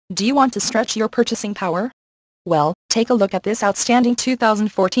Do you want to stretch your purchasing power? Well, take a look at this outstanding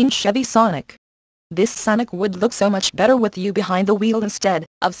 2014 Chevy Sonic. This Sonic would look so much better with you behind the wheel instead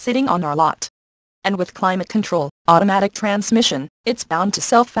of sitting on our lot. And with climate control, automatic transmission, it's bound to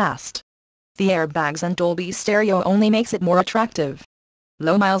sell fast. The airbags and Dolby stereo only makes it more attractive.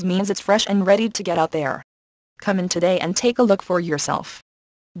 Low miles means it's fresh and ready to get out there. Come in today and take a look for yourself.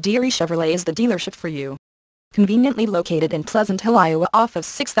 Deary Chevrolet is the dealership for you. Conveniently located in Pleasant Hill, Iowa off of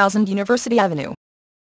 6000 University Avenue.